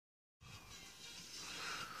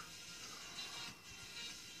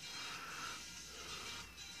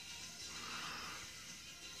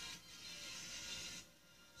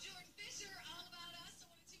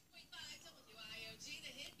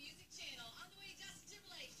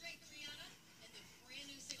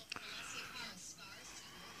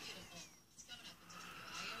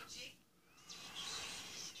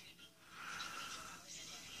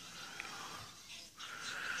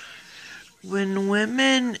When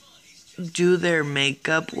women do their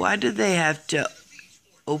makeup, why do they have to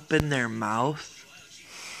open their mouth?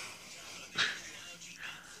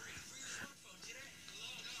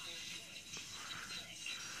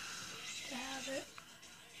 To have it.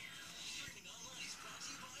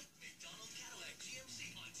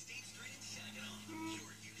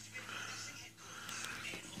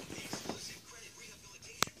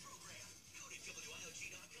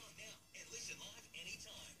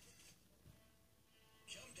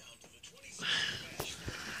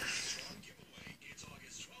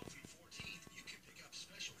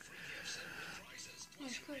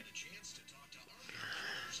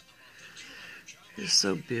 You're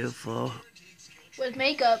so beautiful. With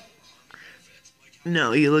makeup.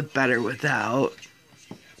 No, you look better without.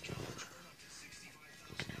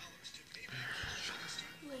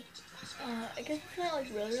 I guess it's not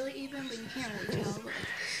like really even, but you can't really tell. But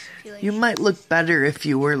I feel like You might look better if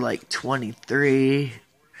you were like 23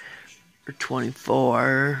 or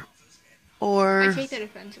 24 or... I take that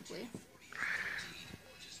offensively.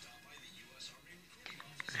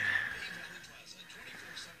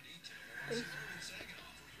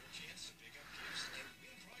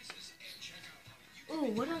 Ooh,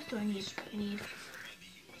 what else do I need? I need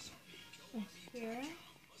mascara,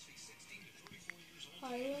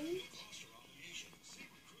 highlight.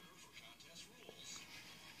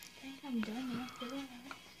 I think I'm done after that.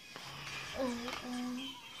 Oh,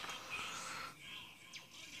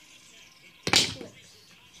 lips.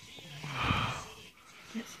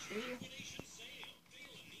 That's true.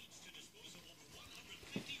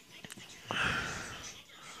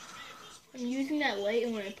 I'm using that light,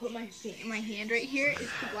 and when I put my hand right here, it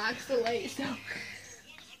blocks the light, so...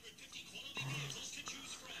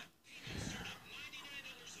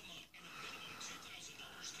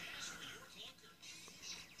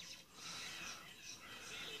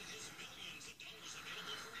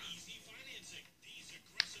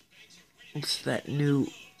 It's that new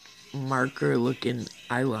marker looking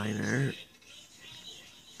eyeliner.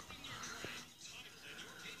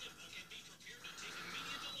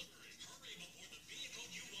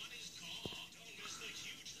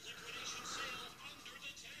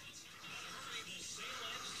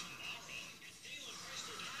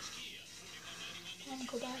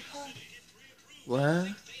 Go buy a car. What?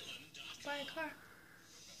 Buy a car.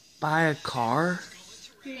 Buy a car?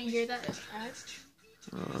 You didn't hear that ad?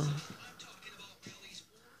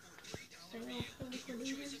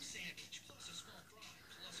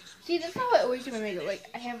 See, that's how I always do my makeup. Like,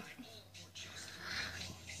 I have...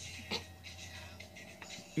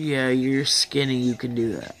 Yeah, you're skinny, you can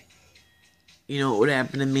do that. You know what would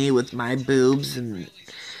happen to me with my boobs and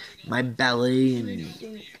my belly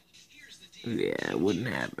and... Yeah, it wouldn't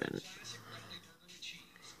happen.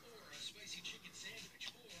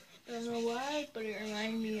 I don't know why, but it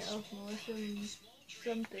reminded me of Melissa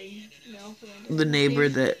something. No, The neighbor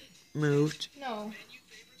that moved? No.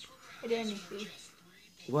 Identity thief.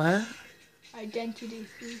 What? Identity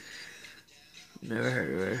thief. Never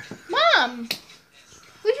heard of her. Mom!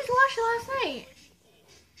 We just watched it last night.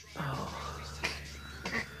 Oh.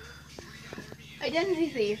 Identity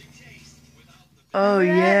thief. Oh,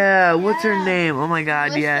 yeah. What's her name? Oh, my God,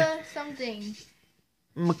 Melissa yeah. something.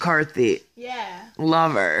 McCarthy. Yeah.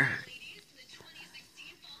 Love her.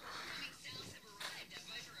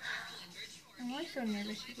 I'm always so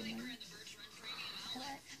nervous again.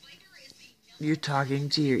 You're talking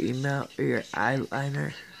to your email or your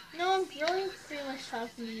eyeliner? No, I'm really pretty much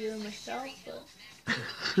talking to you and myself,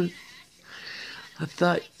 but... I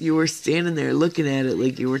thought you were standing there looking at it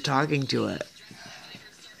like you were talking to it.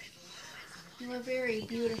 You are very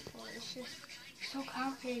beautiful. It's just so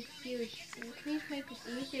complicated to use. Please make this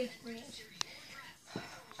easier for me.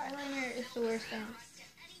 Eyeliner is the worst thing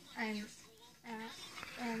I'm at,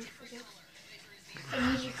 and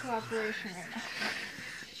I need your cooperation right now.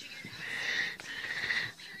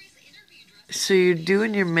 So you're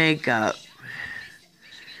doing your makeup.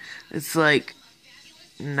 It's like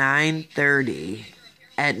 9:30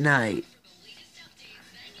 at night.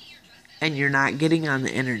 And you're not getting on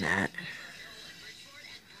the internet.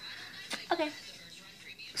 Okay.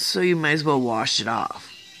 So you might as well wash it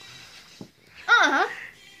off. Uh-huh.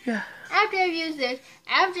 Yeah. After I've used this,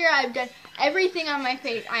 after I've done everything on my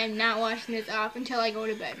face, I am not washing this off until I go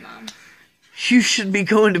to bed, Mom. You should be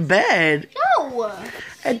going to bed. No!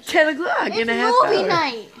 At 10 o'clock It's in a half movie hour.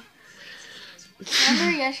 night.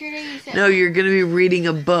 Remember yesterday you said... No, you're going to be reading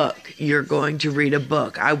a book. You're going to read a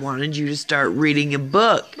book. I wanted you to start reading a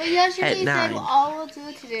book But yesterday at you said, 9. well, all we'll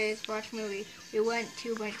do today is watch a movie. We went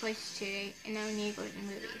to a bunch of places today, and now we need to go to the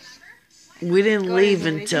movies. We didn't Go to leave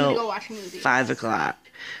the movies. We need to go until watch a movie. 5 o'clock.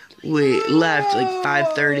 We left like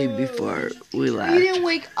 5:30 before we You left. didn't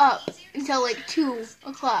wake up until like 2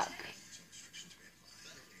 o'clock.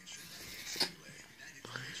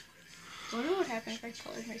 I wonder what happened if I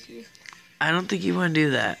colored my teeth. I don't think you want to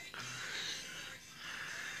do that.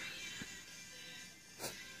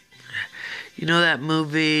 You know that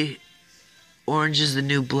movie, Orange is the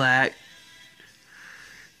New Black?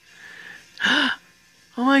 Oh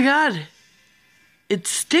my god. It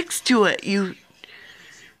sticks to it.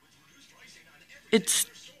 It's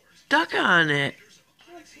stuck on it.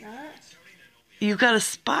 No, it's not. You got a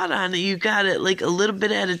spot on it. You got it like a little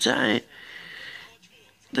bit at a time.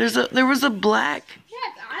 There was a black Yeah,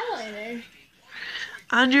 it's eyeliner.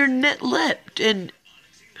 on your net lip, and